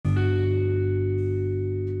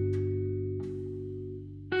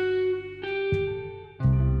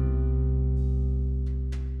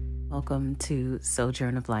welcome to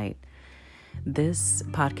Sojourn of Light. This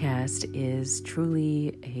podcast is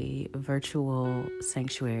truly a virtual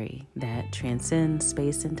sanctuary that transcends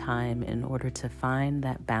space and time in order to find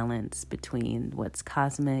that balance between what's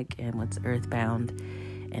cosmic and what's earthbound.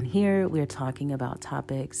 And here we're talking about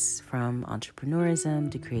topics from entrepreneurism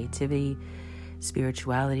to creativity,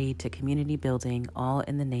 spirituality to community building, all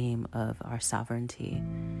in the name of our sovereignty.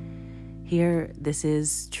 Here, this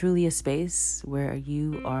is truly a space where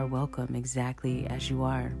you are welcome exactly as you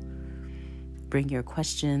are. Bring your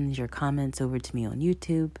questions, your comments over to me on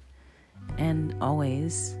YouTube, and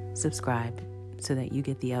always subscribe so that you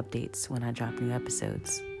get the updates when I drop new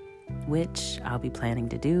episodes, which I'll be planning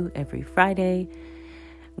to do every Friday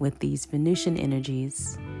with these Venusian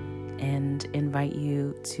energies, and invite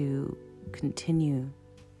you to continue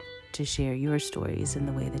to share your stories in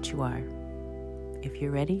the way that you are. If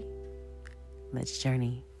you're ready, let's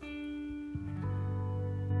journey.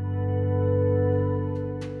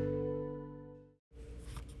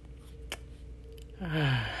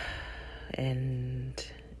 And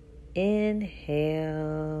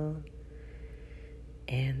inhale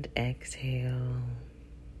and exhale.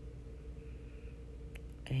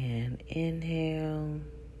 And inhale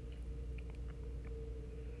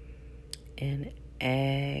and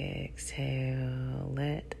exhale.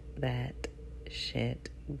 Let that shit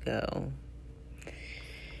go.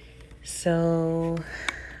 So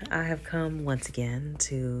I have come once again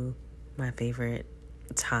to my favorite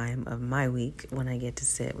time of my week when I get to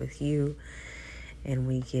sit with you and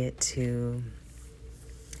we get to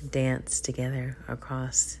dance together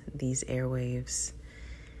across these airwaves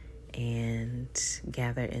and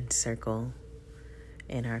gather in circle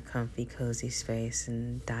in our comfy, cozy space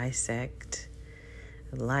and dissect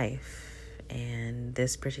life, and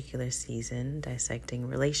this particular season, dissecting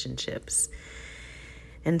relationships.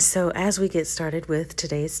 And so as we get started with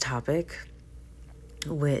today's topic,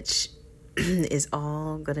 which is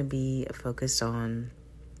all going to be focused on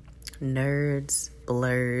nerds,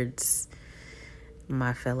 blurds,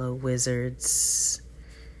 my fellow wizards,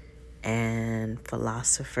 and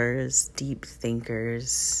philosophers, deep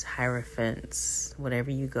thinkers, hierophants,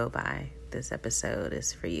 whatever you go by, this episode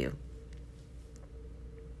is for you.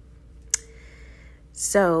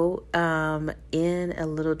 So, in a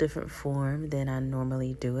little different form than I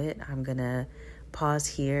normally do it, I'm going to pause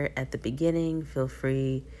here at the beginning. Feel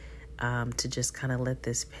free to just kind of let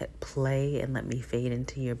this play and let me fade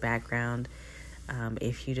into your background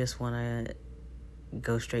if you just want to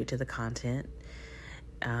go straight to the content.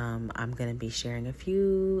 I'm going to be sharing a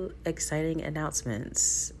few exciting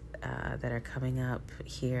announcements that are coming up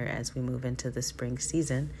here as we move into the spring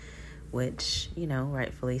season, which,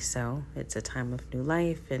 rightfully so. It's a time of new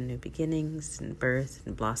life and new beginnings and birth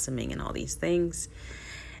and blossoming and all these things.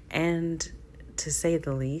 And to say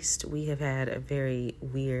the least, we have had a very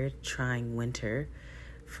weird, trying winter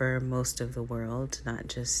for most of the world, not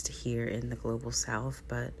just here in the global south,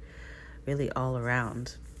 but really all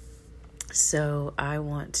around. So I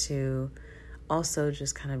want to also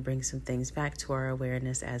just kind of bring some things back to our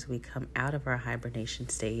awareness as we come out of our hibernation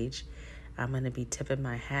stage. I'm going to be tipping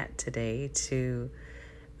my hat today to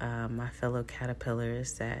my fellow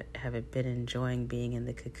caterpillars that have been enjoying being in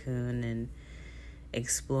the cocoon and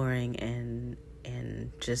exploring and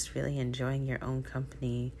just really enjoying your own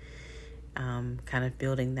company, kind of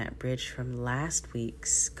building that bridge from last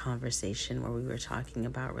week's conversation where we were talking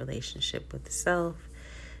about relationship with the self.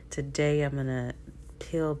 Today I'm going to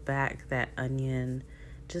peel back that onion,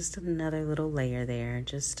 just another little layer there,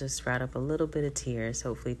 just to sprout up a little bit of tears,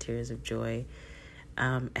 hopefully tears of joy,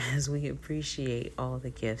 as we appreciate all the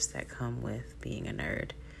gifts that come with being a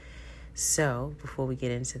nerd. So before we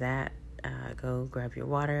get into that, go grab your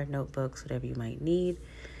water, notebooks, whatever you might need,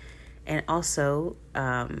 and also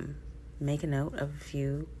make a note of a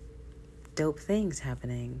few dope things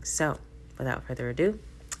happening. So without further ado,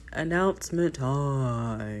 announcement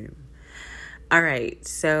time. All right,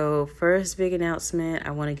 so first big announcement,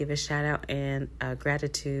 I want to give a shout out and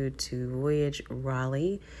gratitude to Voyage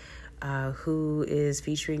Raleigh, who is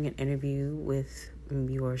featuring an interview with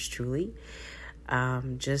yours truly.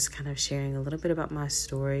 Just kind of sharing a little bit about my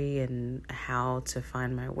story and how to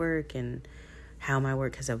find my work and how my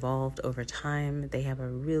work has evolved over time. They have a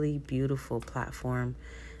really beautiful platform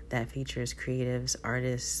that features creatives,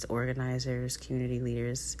 artists, organizers, community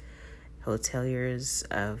leaders, hoteliers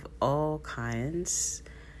of all kinds,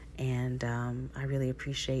 and I really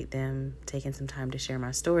appreciate them taking some time to share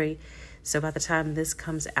my story. So by the time this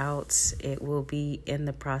comes out, it will be in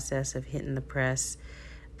the process of hitting the press,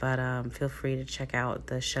 but feel free to check out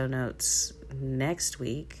the show notes next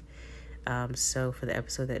week. So for the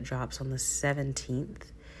episode that drops on the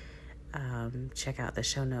 17th, check out the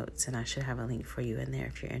show notes, and I should have a link for you in there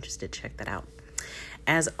if you're interested. Check that out.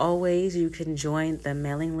 As always, you can join the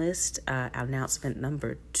mailing list, announcement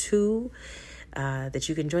number 2, that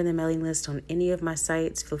you can join the mailing list on any of my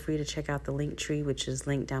sites. Feel free to check out the link tree, which is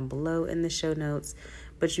linked down below in the show notes.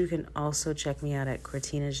 But you can also check me out at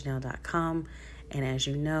CortinaJanelle.com. And as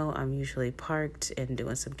you know, I'm usually parked and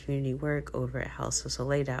doing some community work over at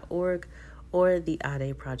houseofsoleil.org or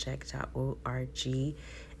theadeproject.org,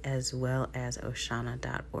 as well as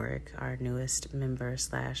Oshana.org, our newest member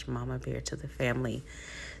 / mama bear to the family.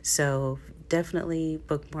 So definitely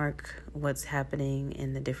bookmark what's happening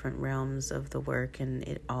in the different realms of the work, and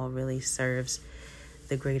it all really serves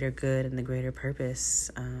the greater good and the greater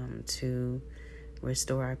purpose to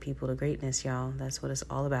restore our people to greatness, y'all. That's what it's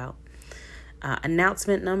all about.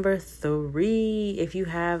 Announcement number 3, if you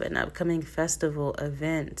have an upcoming festival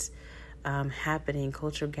event happening,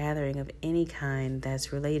 cultural gathering of any kind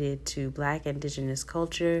that's related to Black Indigenous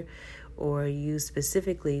culture, or you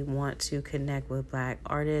specifically want to connect with Black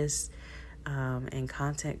artists and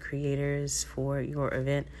content creators for your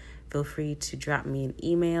event, feel free to drop me an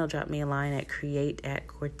email, drop me a line at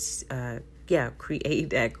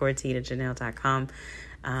create@CortinaJanelle.com.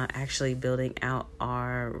 Actually building out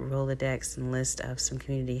our Rolodex and list of some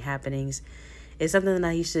community happenings. It's something that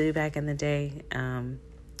I used to do back in the day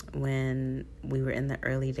when we were in the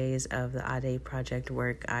early days of the Ade Project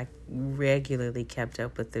work. I regularly kept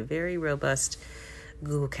up with the very robust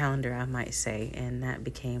Google Calendar, I might say, and that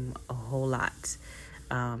became a whole lot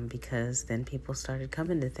because then people started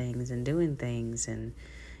coming to things and doing things, and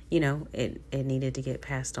it needed to get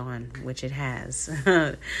passed on, which it has.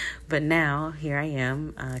 But now here I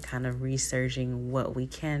am kind of researching what we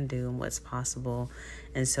can do and what's possible.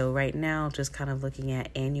 And so right now, just kind of looking at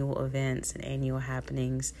annual events and annual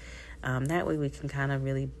happenings. That way we can kind of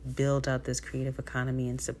really build up this creative economy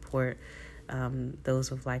and support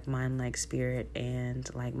those with like mind, like spirit,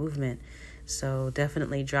 and like movement. So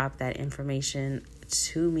definitely drop that information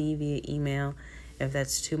to me via email. If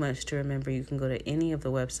that's too much to remember, you can go to any of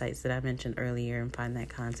the websites that I mentioned earlier and find that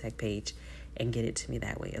contact page and get it to me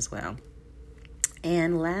that way as well.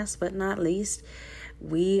 And last but not least,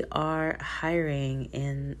 we are hiring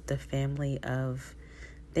in the family of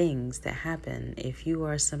things that happen. If you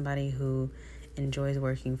are somebody who enjoys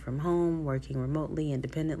working from home, working remotely,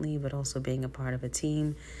 independently, but also being a part of a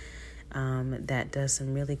team that does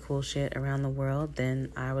some really cool shit around the world,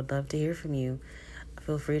 then I would love to hear from you.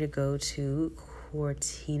 Feel free to go to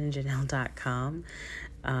CortinaJanelle.com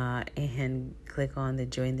and click on the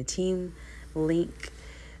Join the Team link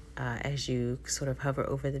as you sort of hover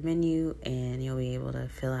over the menu, and you'll be able to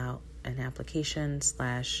fill out an application /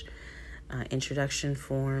 introduction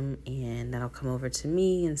form, and that'll come over to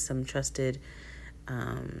me and some trusted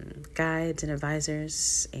guides and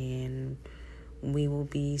advisors, and we will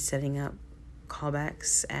be setting up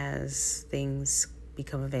callbacks as things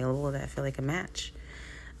become available that feel like a match.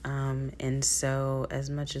 And so as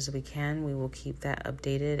much as we can, we will keep that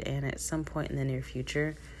updated. And at some point in the near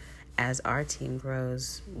future, as our team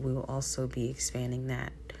grows, we will also be expanding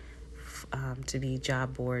that to be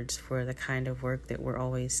job boards for the kind of work that we're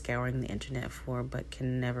always scouring the internet for, but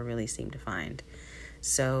can never really seem to find.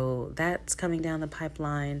 So that's coming down the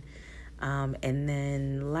pipeline. And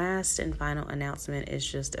then last and final announcement is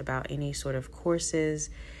just about any sort of courses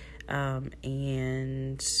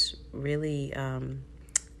and really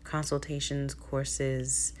consultations,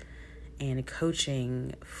 courses, and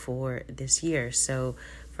coaching for this year. So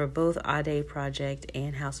for both Ade Project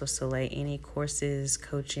and House of Soleil, any courses,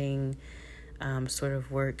 coaching, sort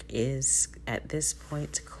of work is at this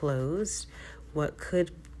point closed. What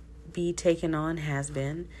could be taken on has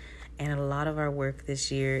been, and a lot of our work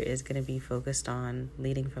this year is going to be focused on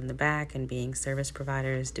leading from the back and being service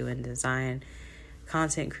providers, doing design,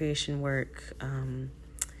 content creation work,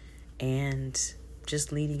 and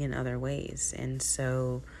just leading in other ways. And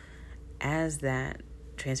so as that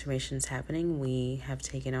transformation is happening, we have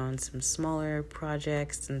taken on some smaller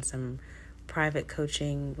projects and some private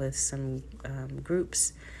coaching with some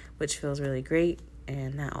groups, which feels really great.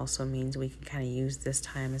 And that also means we can kind of use this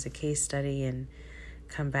time as a case study and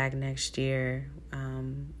come back next year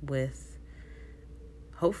with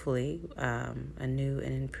hopefully a new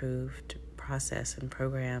and improved process and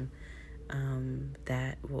program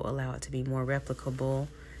that will allow it to be more replicable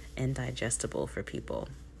and digestible for people.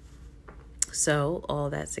 So all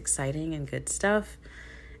that's exciting and good stuff.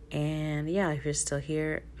 And yeah, if you're still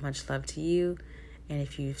here, much love to you. And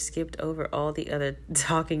if you've skipped over all the other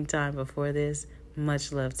talking time before this,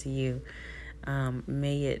 much love to you.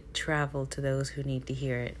 May it travel to those who need to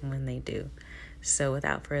hear it when they do. So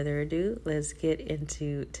without further ado, let's get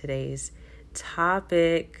into today's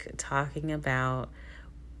topic, talking about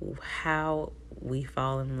how we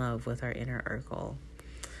fall in love with our inner Urkel.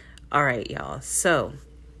 All right, y'all. So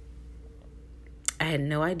I had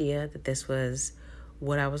no idea that this was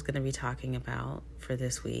what I was going to be talking about for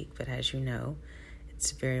this week, but as you know,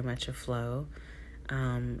 it's very much a flow.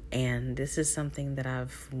 And this is something that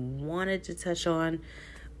I've wanted to touch on,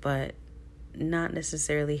 but not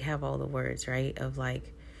necessarily have all the words, right? Of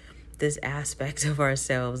like this aspect of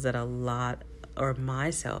ourselves that or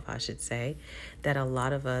myself, I should say, that a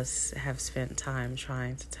lot of us have spent time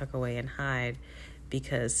trying to tuck away and hide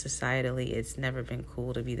because societally it's never been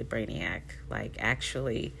cool to be the brainiac. Like,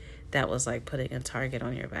 actually, that was like putting a target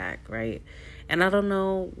on your back, right? And I don't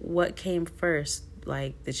know what came first,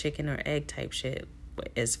 like the chicken or egg type shit,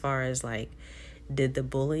 as far as like, did the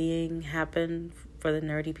bullying happen for the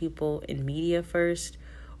nerdy people in media first,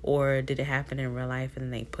 or did it happen in real life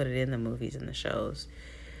and they put it in the movies and the shows?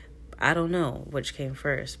 I don't know which came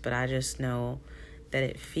first, but I just know that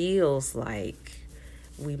it feels like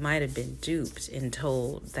we might have been duped and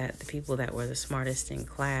told that the people that were the smartest in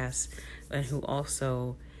class and who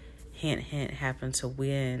also, hint, hint, happen to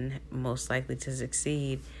win, most likely to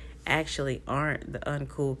succeed, actually aren't the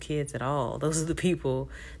uncool kids at all. Those are the people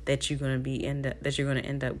that you're going to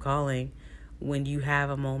end up calling when you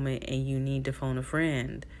have a moment and you need to phone a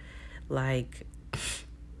friend. Like,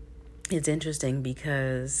 it's interesting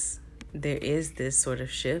because there is this sort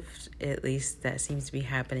of shift, at least that seems to be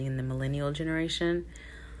happening in the millennial generation.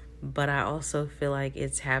 But I also feel like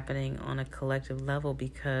it's happening on a collective level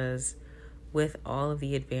because with all of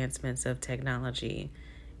the advancements of technology,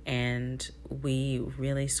 and we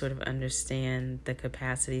really sort of understand the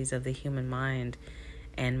capacities of the human mind,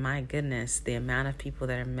 and my goodness, the amount of people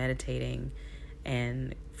that are meditating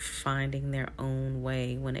and finding their own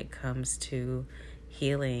way when it comes to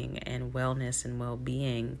healing and wellness and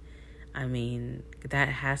well-being. I mean, that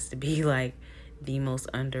has to be like the most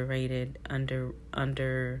underrated,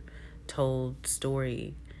 undertold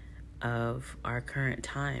story of our current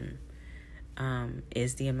time,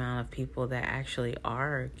 is the amount of people that actually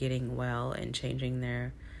are getting well and changing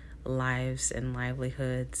their lives and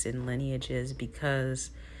livelihoods and lineages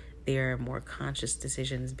because there are more conscious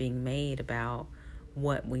decisions being made about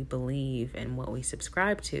what we believe and what we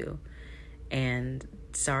subscribe to. And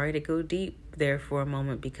sorry to go deep there for a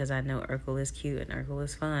moment because I know Urkel is cute and Urkel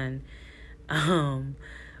is fun.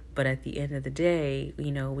 But at the end of the day,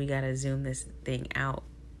 we got to zoom this thing out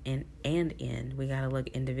and in. We got to look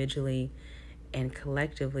individually and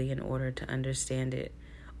collectively in order to understand it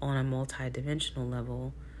on a multi-dimensional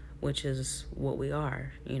level, which is what we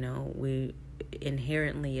are. We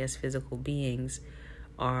inherently as physical beings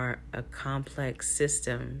are a complex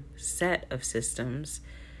set of systems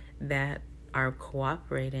that are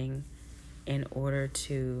cooperating in order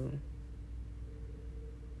to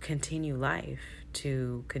continue life,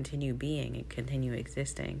 to continue being and continue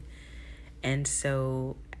existing. And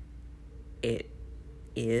so it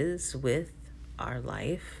is with our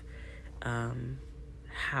life,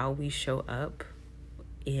 how we show up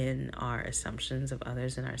in our assumptions of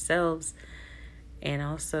others and ourselves, and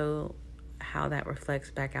also how that reflects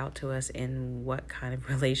back out to us in what kind of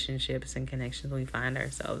relationships and connections we find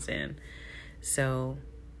ourselves in. So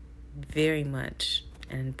very much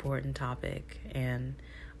an important topic, and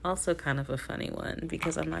also kind of a funny one,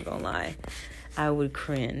 because I'm not gonna lie, I would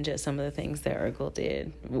cringe at some of the things that Urkel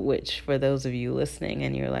did, which for those of you listening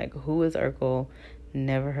and you're like, who is Urkel?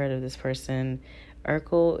 Never heard of this person.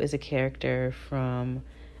 Urkel is a character from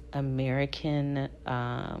American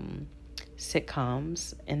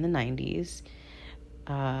sitcoms in the 90s.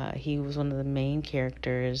 He was one of the main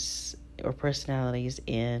characters or personalities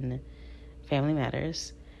in Family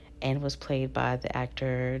Matters and was played by the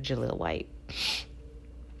actor Jaleel White.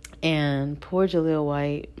 And poor Jaleel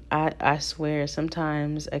White, I swear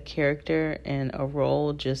sometimes a character and a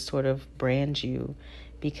role just sort of brands you,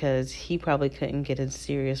 because he probably couldn't get a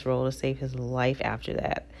serious role to save his life after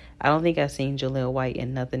that. I don't think I've seen Jaleel White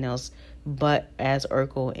in nothing else but as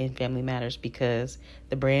Urkel in Family Matters, because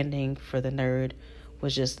the branding for the nerd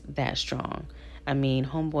was just that strong. I mean,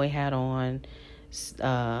 homeboy had on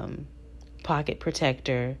pocket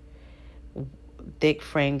protector, thick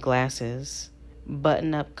frame glasses,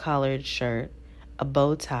 button-up collared shirt, a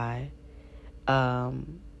bow tie,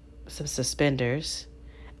 some suspenders,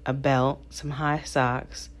 a belt, some high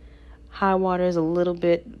socks. High water is a little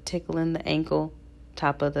bit tickling the ankle,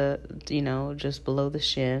 top of the, just below the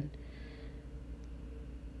shin.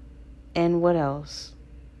 And what else?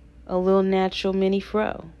 A little natural mini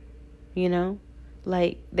fro,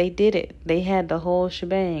 Like, they did it. They had the whole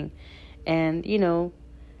shebang. And,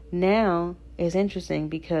 now it's interesting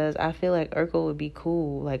because I feel like Urkel would be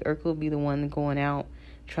cool. Like, Urkel would be the one going out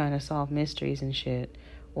trying to solve mysteries and shit,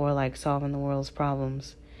 or like solving the world's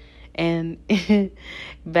problems. And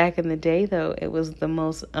back in the day, though, it was the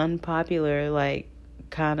most unpopular, like,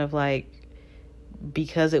 kind of like,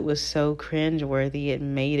 because it was so cringeworthy, it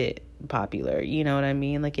made it popular. You know what I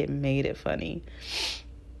mean? Like, it made it funny.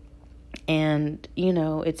 And,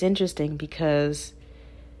 it's interesting because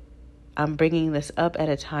I'm bringing this up at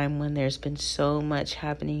a time when there's been so much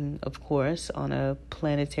happening, of course, on a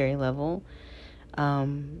planetary level.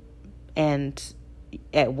 And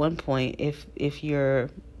at one point, if you're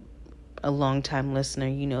a longtime listener,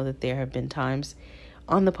 you know that there have been times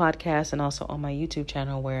on the podcast and also on my YouTube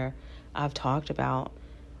channel where I've talked about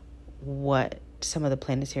what some of the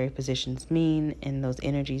planetary positions mean and those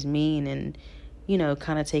energies mean, and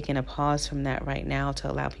kind of taking a pause from that right now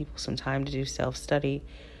to allow people some time to do self-study,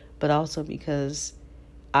 but also because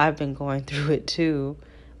I've been going through it too,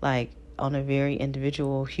 like on a very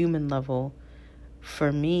individual human level.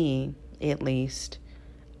 For me, at least,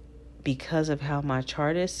 because of how my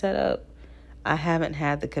chart is set up, I haven't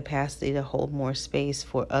had the capacity to hold more space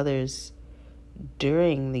for others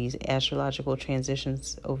during these astrological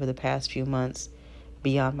transitions over the past few months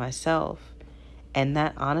beyond myself. And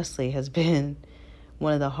that honestly has been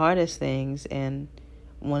one of the hardest things and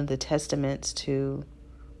one of the testaments to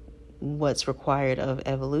what's required of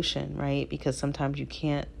evolution, right? Because sometimes you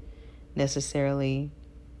can't necessarily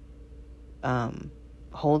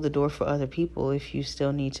hold the door for other people if you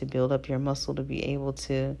still need to build up your muscle to be able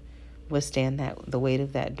to withstand the weight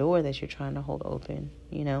of that door that you're trying to hold open,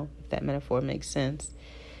 if that metaphor makes sense.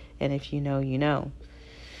 And if you know.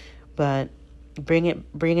 But bringing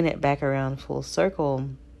it back around full circle,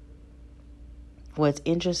 what's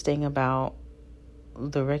interesting about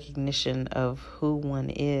the recognition of who one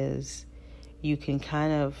is, you can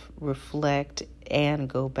kind of reflect and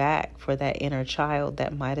go back for that inner child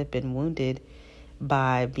that might have been wounded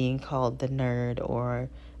by being called the nerd or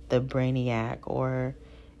the brainiac, or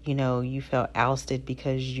you felt ousted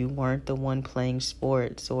because you weren't the one playing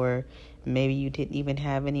sports, or maybe you didn't even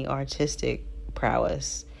have any artistic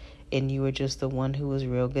prowess and you were just the one who was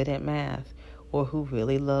real good at math, or who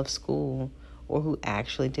really loved school, or who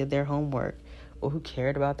actually did their homework, or who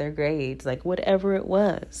cared about their grades, like whatever it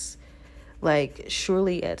was. Like,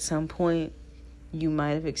 surely at some point you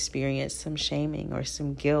might have experienced some shaming or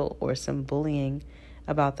some guilt or some bullying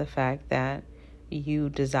about the fact that you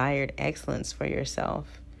desired excellence for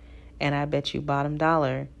yourself. And I bet you bottom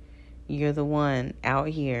dollar, you're the one out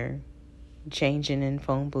here changing in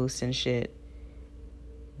phone booths and shit,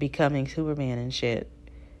 becoming Superman and shit,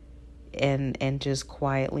 and just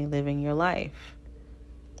quietly living your life.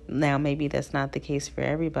 Now, maybe that's not the case for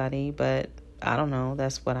everybody, but I don't know.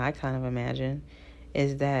 That's what I kind of imagine,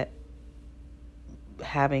 is that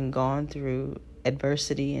having gone through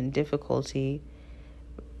adversity and difficulty,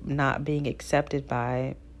 not being accepted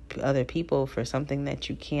by other people for something that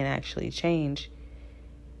you can't actually change.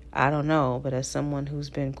 I don't know, but as someone who's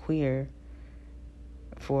been queer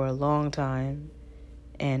for a long time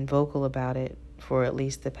and vocal about it for at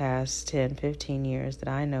least the past 10, 15 years that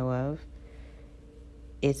I know of,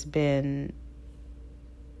 it's been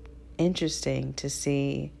interesting to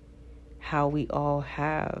see how we all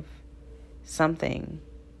have something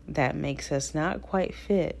that makes us not quite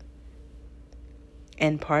fit.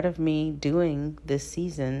 And part of me doing this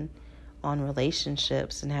season on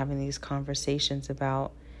relationships and having these conversations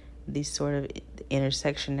about these sort of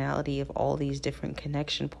intersectionality of all these different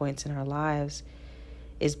connection points in our lives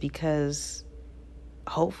is because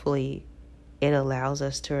hopefully it allows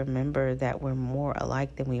us to remember that we're more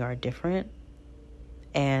alike than we are different.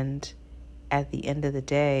 And at the end of the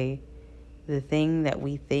day, the thing that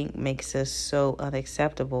we think makes us so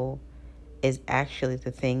unacceptable is actually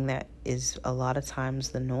the thing that is a lot of times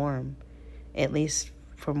the norm, at least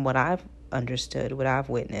from what I've understood, what I've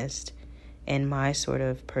witnessed in my sort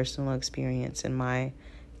of personal experience in my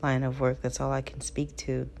line of work. That's all I can speak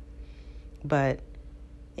to. But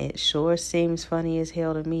it sure seems funny as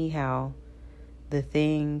hell to me how the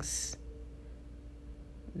things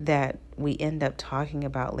that we end up talking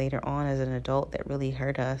about later on as an adult that really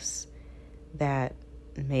hurt us, that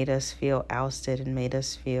made us feel ousted and made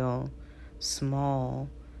us feel small,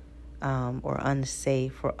 or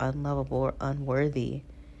unsafe or unlovable or unworthy,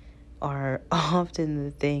 are often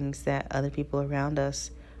the things that other people around us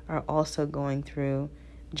are also going through,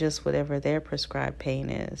 just whatever their prescribed pain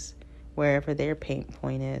is, wherever their pain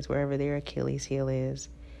point is, wherever their Achilles heel is.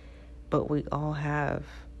 But we all have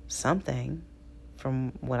something,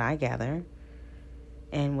 from what I gather.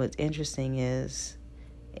 And what's interesting is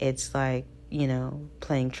It's like,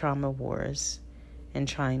 playing trauma wars and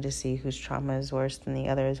trying to see whose trauma is worse than the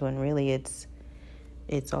others, when really it's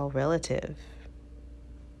all relative.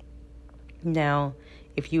 Now,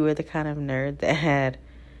 if you were the kind of nerd that had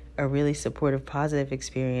a really supportive, positive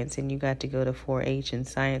experience and you got to go to 4-H and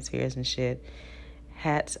science fairs and shit,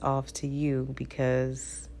 hats off to you,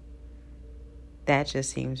 because that just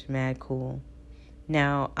seems mad cool.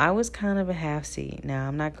 Now, I was kind of a half-C. Now,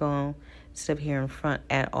 I'm not going to sit up here in front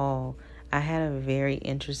at all. I had a very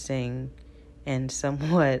interesting and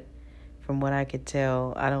somewhat, from what I could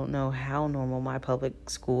tell, I don't know how normal my public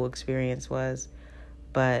school experience was,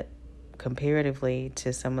 but comparatively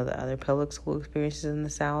to some of the other public school experiences in the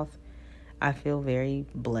South, I feel very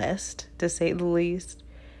blessed, to say the least,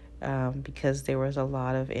 because there was a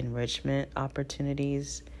lot of enrichment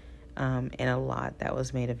opportunities and a lot that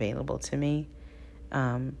was made available to me.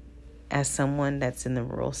 As someone that's in the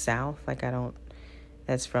rural South,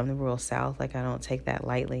 that's from the rural South, I don't take that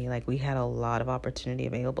lightly. We had a lot of opportunity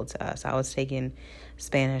available to us. I was taking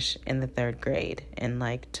Spanish in the 3rd grade and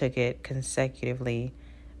took it consecutively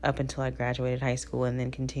up until I graduated high school, and then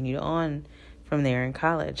continued on from there in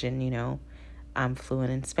college. And, I'm fluent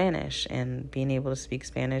in Spanish, and being able to speak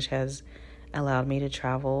Spanish has allowed me to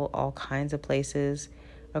travel all kinds of places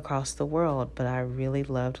across the world. But I really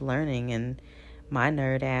loved learning, and my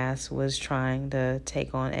nerd ass was trying to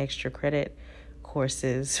take on extra credit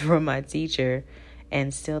courses from my teacher.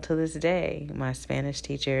 And still to this day, my Spanish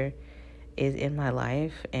teacher is in my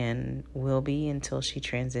life and will be until she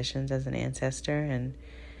transitions as an ancestor. And,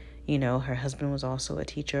 her husband was also a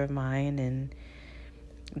teacher of mine. And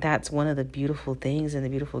that's one of the beautiful things and the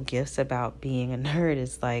beautiful gifts about being a nerd,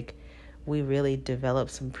 is we really develop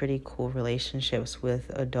some pretty cool relationships with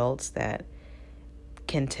adults that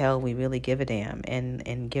can tell we really give a damn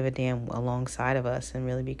and give a damn alongside of us, and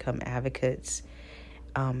really become advocates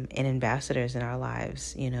and ambassadors in our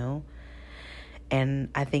lives, And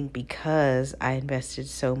I think because I invested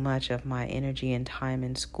so much of my energy and time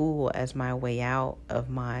in school as my way out of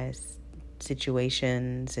my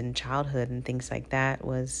situations in childhood and things like that,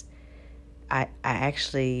 was I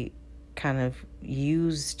actually kind of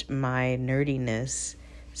used my nerdiness,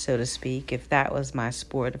 so to speak. If that was my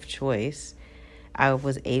sport of choice, I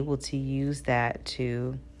was able to use that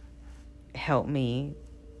to help me,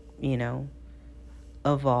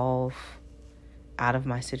 evolve out of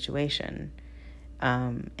my situation.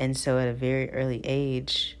 And so at a very early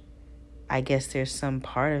age, I guess there's some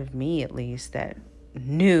part of me, at least, that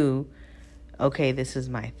knew, okay, this is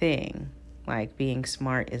my thing. Being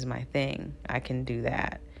smart is my thing. I can do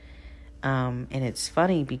that. And it's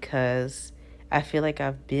funny because I feel like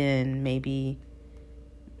I've been maybe,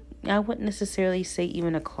 I wouldn't necessarily say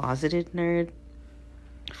even a closeted nerd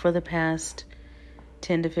for the past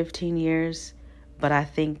 10 to 15 years. But I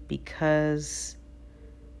think because,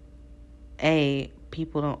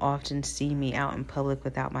 people don't often see me out in public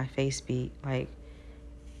without my face beat.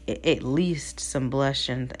 At least some blush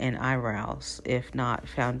and eyebrows, if not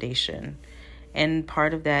foundation. And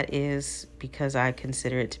part of that is because I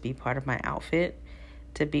consider it to be part of my outfit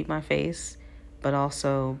to beat my face. But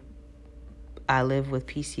also, I live with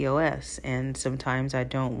PCOS, and sometimes I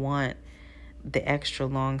don't want the extra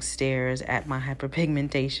long stares at my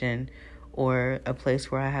hyperpigmentation, or a place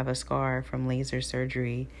where I have a scar from laser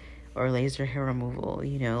surgery or laser hair removal.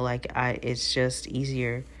 It's just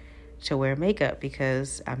easier to wear makeup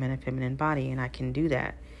because I'm in a feminine body and I can do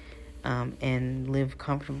that, and live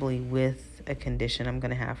comfortably with a condition I'm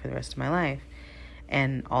going to have for the rest of my life.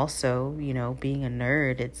 And also, being a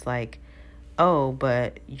nerd, it's oh,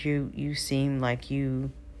 but you seem like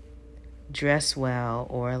you dress well,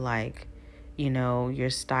 or you're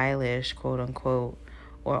stylish, quote unquote,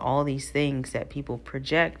 or all these things that people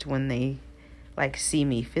project when they see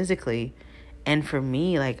me physically. And for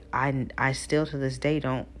me, I still to this day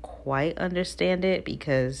don't quite understand it,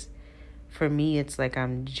 because for me it's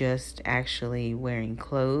I'm just actually wearing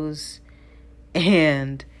clothes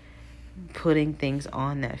and putting things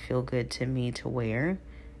on that feel good to me to wear,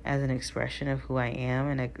 as an expression of who I am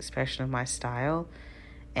and an expression of my style.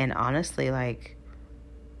 And honestly,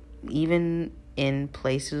 even in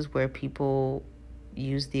places where people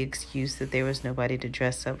use the excuse that there was nobody to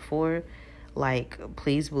dress up for,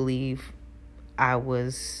 please believe I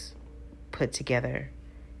was put together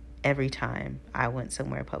every time I went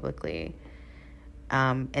somewhere publicly.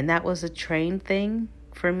 And that was a trained thing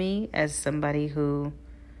for me, as somebody who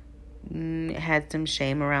had some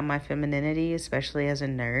shame around my femininity, especially as a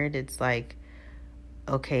nerd. It's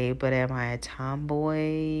okay, but am I a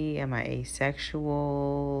tomboy? Am I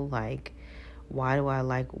asexual? Why do I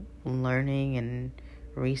like learning and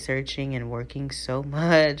researching and working so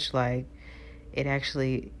much, like, it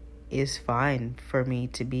actually is fine for me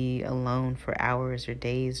to be alone for hours or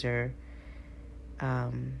days or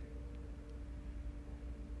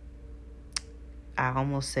I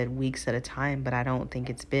almost said weeks at a time, but I don't think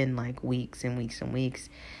it's been like weeks and weeks and weeks.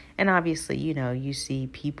 And obviously, you see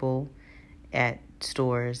people at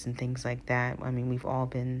stores and things like that. I mean, we've all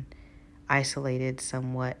been isolated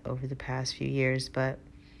somewhat over the past few years, but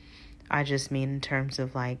I just mean in terms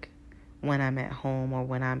of like when I'm at home or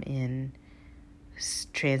when I'm in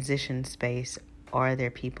transition space, are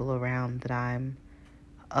there people around that I'm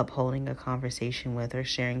upholding a conversation with or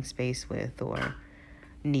sharing space with or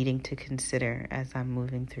needing to consider as I'm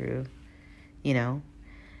moving through,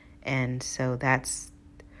 and so that's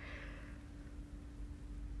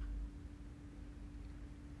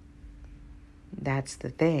the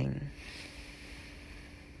thing.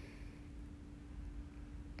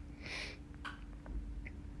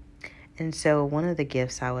 And so one of the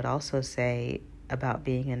gifts I would also say about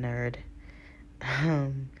being a nerd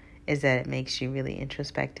is that it makes you really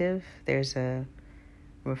introspective. There's a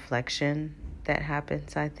reflection that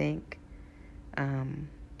happens, I think,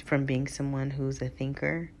 from being someone who's a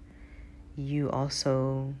thinker. You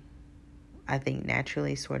also, I think,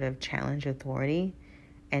 naturally sort of challenge authority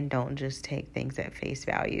and don't just take things at face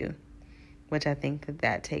value, which I think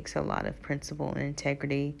that takes a lot of principle and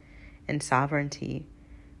integrity and sovereignty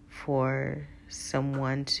for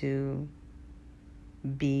someone to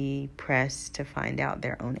be pressed to find out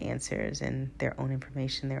their own answers and their own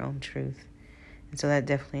information, their own truth. And so that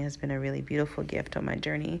definitely has been a really beautiful gift on my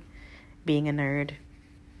journey, being a nerd.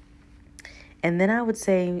 And then I would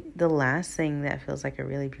say the last thing that feels like a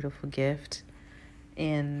really beautiful gift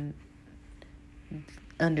in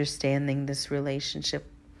understanding this relationship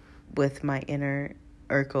with my inner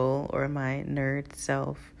Urkel or my nerd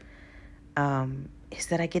self is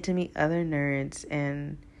that I get to meet other nerds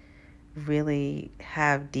and really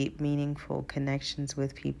have deep, meaningful connections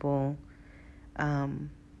with people, and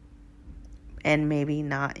maybe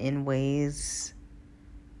not in ways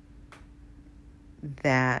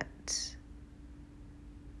that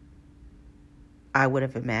I would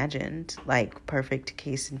have imagined. Like, perfect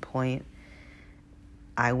case in point,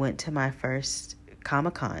 I went to my first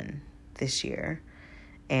Comic-Con this year,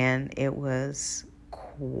 and it was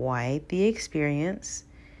quite the experience.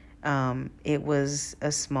 It was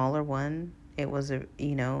a smaller one. It was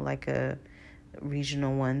like a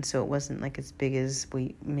regional one, so it wasn't like as big as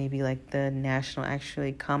maybe like the national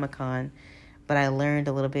actually Comic-Con, but I learned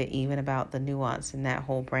a little bit even about the nuance in that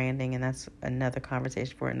whole branding, and that's another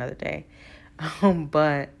conversation for another day.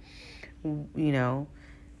 But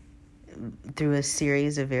through a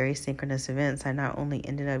series of very synchronous events, I not only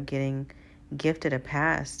ended up getting gifted a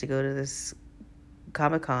pass to go to this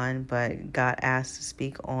Comic-Con, but got asked to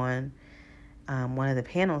speak on one of the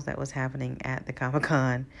panels that was happening at the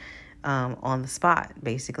Comic-Con on the spot.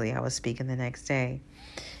 Basically, I was speaking the next day.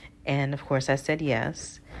 And of course, I said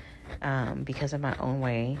yes because of my own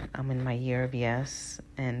way. I'm in my year of yes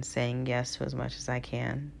and saying yes to as much as I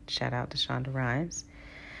can. Shout out to Shonda Rhimes.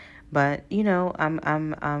 But,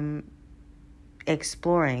 I'm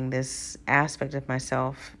exploring this aspect of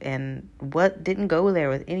myself, and what didn't go there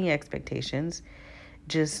with any expectations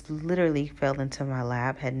just literally fell into my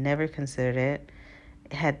lap. Had never considered it.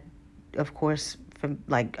 Had, of course,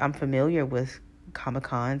 I'm familiar with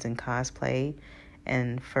Comic-Cons and cosplay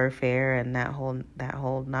and fur fair and that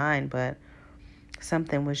whole nine, but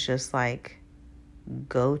something was just like,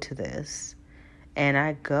 go to this. And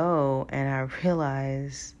I go and I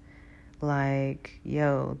realize, like,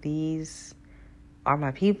 yo, these are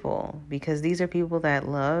my people, because these are people that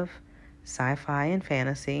love sci-fi and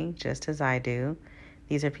fantasy just as I do.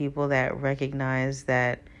 These are people that recognize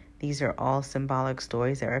that these are all symbolic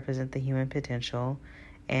stories that represent the human potential,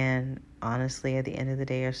 and honestly, at the end of the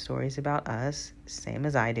day, are stories about us, same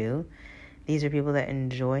as I do. These are people that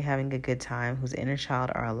enjoy having a good time, whose inner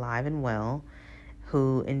child are alive and well,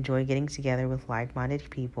 who enjoy getting together with like-minded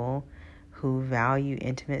people, who value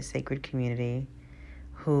intimate, sacred community,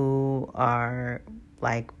 who are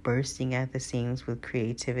like bursting at the seams with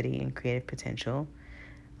creativity and creative potential.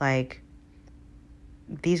 Like,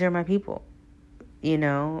 these are my people,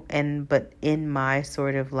 but in my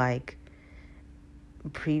sort of like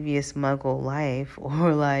previous muggle life,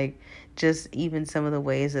 or like just even some of the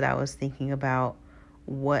ways that I was thinking about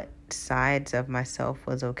what sides of myself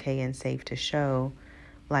was okay and safe to show,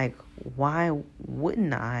 like, why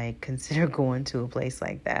wouldn't I consider going to a place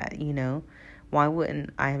like that? Why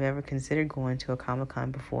wouldn't I have ever considered going to a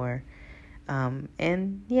Comic-Con before?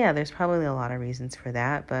 And yeah, there's probably a lot of reasons for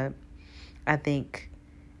that, but I think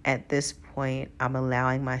at this point, I'm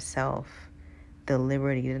allowing myself the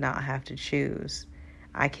liberty to not have to choose.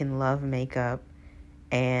 I can love makeup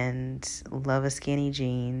and love a skinny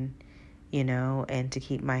jean, and to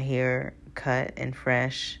keep my hair cut and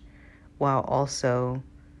fresh while also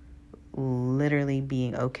literally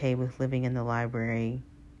being okay with living in the library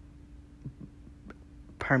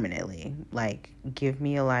permanently. Like, give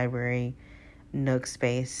me a library nook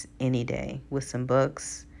space any day with some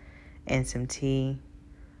books and some tea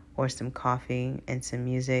or some coffee and some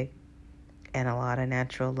music and a lot of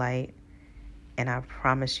natural light, and I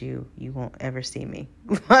promise you won't ever see me.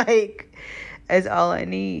 Like, it's all I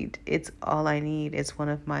need. It's all I need. It's one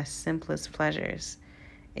of my simplest pleasures,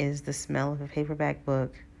 is the smell of a paperback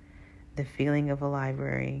book, the feeling of a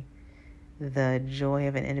library, the joy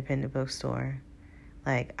of an independent bookstore.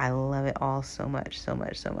 Like, I love it all so much, so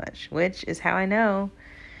much, so much, which is how I know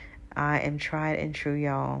I am tried and true,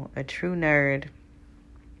 y'all. A true nerd.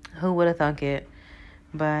 Who would have thunk it?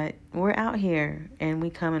 But we're out here, and we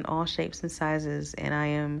come in all shapes and sizes, and I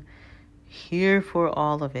am here for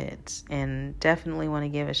all of it. And definitely want to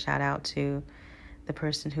give a shout out to the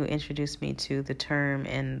person who introduced me to the term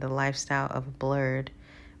and the lifestyle of blurred,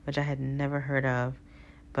 which I had never heard of,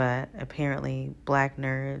 but apparently Black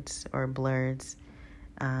nerds or blurreds,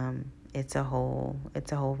 it's a whole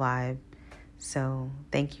vibe. So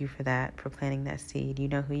thank you for that, for planting that seed. You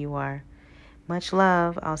know who you are. Much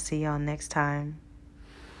love. I'll see y'all next time.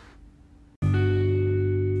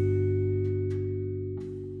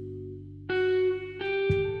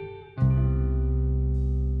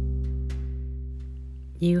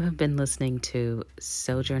 You have been listening to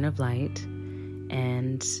Sojourn of Light,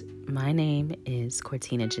 and my name is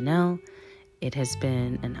Cortina Janelle. It has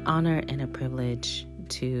been an honor and a privilege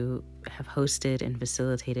to have hosted and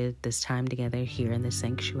facilitated this time together here in the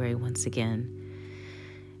sanctuary once again.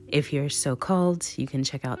 If you're so called, you can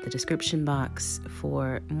check out the description box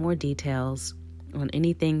for more details on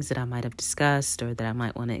any things that I might have discussed or that I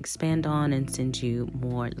might want to expand on, and send you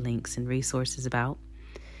more links and resources about.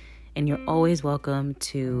 And you're always welcome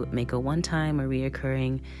to make a one-time or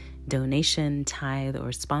reoccurring donation, tithe,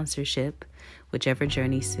 or sponsorship, whichever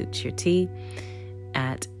journey suits your tea,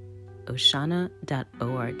 at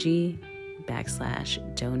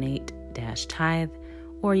oshana.org/donate-tithe,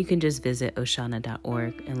 or you can just visit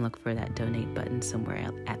oshana.org and look for that donate button somewhere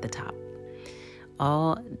at the top.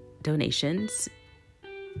 All donations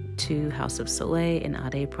to House of Soleil and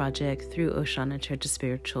Ade Project through Oshana Church of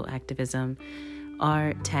Spiritual Activism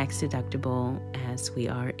are tax deductible, as we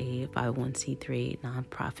are a 501c3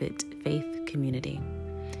 nonprofit faith community.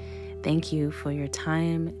 Thank you for your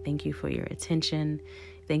time. Thank you for your attention.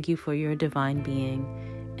 Thank you for your divine being,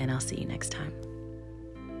 and I'll see you next time.